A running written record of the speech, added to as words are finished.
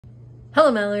Hello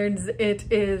Mallards,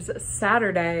 it is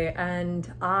Saturday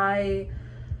and I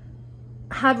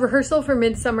had rehearsal for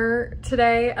Midsummer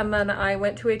today, and then I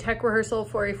went to a tech rehearsal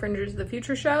for a Fringes of the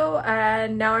Future show,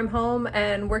 and now I'm home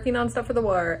and working on stuff for the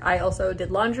war. I also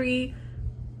did laundry,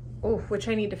 which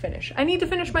I need to finish. I need to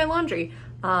finish my laundry.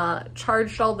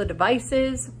 Charged all the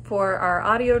devices for our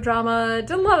audio drama,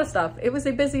 did a lot of stuff. It was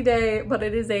a busy day, but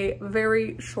it is a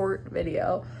very short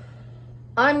video.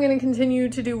 I'm gonna continue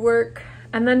to do work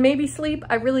and then maybe sleep.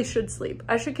 I really should sleep.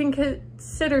 I should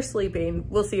consider sleeping.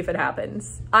 We'll see if it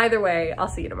happens. Either way, I'll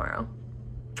see you tomorrow.